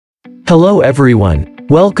Hello everyone,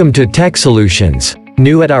 welcome to Tech Solutions.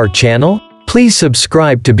 New at our channel? Please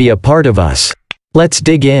subscribe to be a part of us. Let's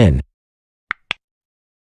dig in.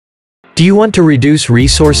 Do you want to reduce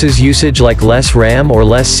resources usage like less RAM or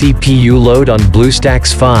less CPU load on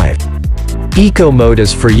BlueStacks 5? Eco Mode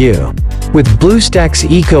is for you. With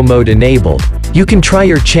BlueStacks Eco Mode enabled, you can try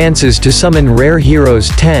your chances to summon rare heroes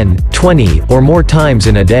 10, 20, or more times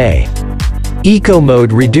in a day. Eco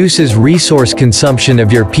Mode reduces resource consumption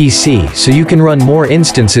of your PC so you can run more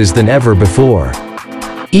instances than ever before.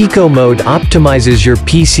 Eco Mode optimizes your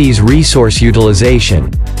PC's resource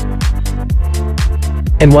utilization.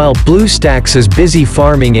 And while BlueStacks is busy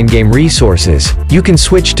farming in-game resources, you can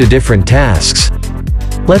switch to different tasks.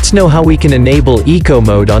 Let's know how we can enable Eco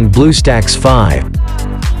Mode on BlueStacks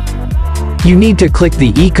 5. You need to click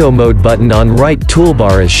the Eco Mode button on right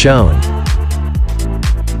toolbar as shown.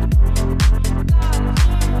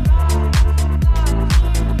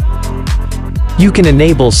 You can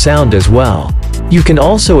enable sound as well. You can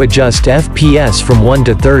also adjust FPS from 1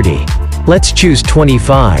 to 30. Let's choose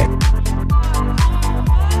 25.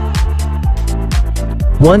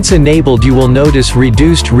 Once enabled, you will notice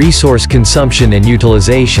reduced resource consumption and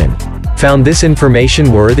utilization. Found this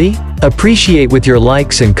information worthy? Appreciate with your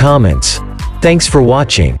likes and comments. Thanks for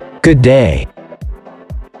watching. Good day.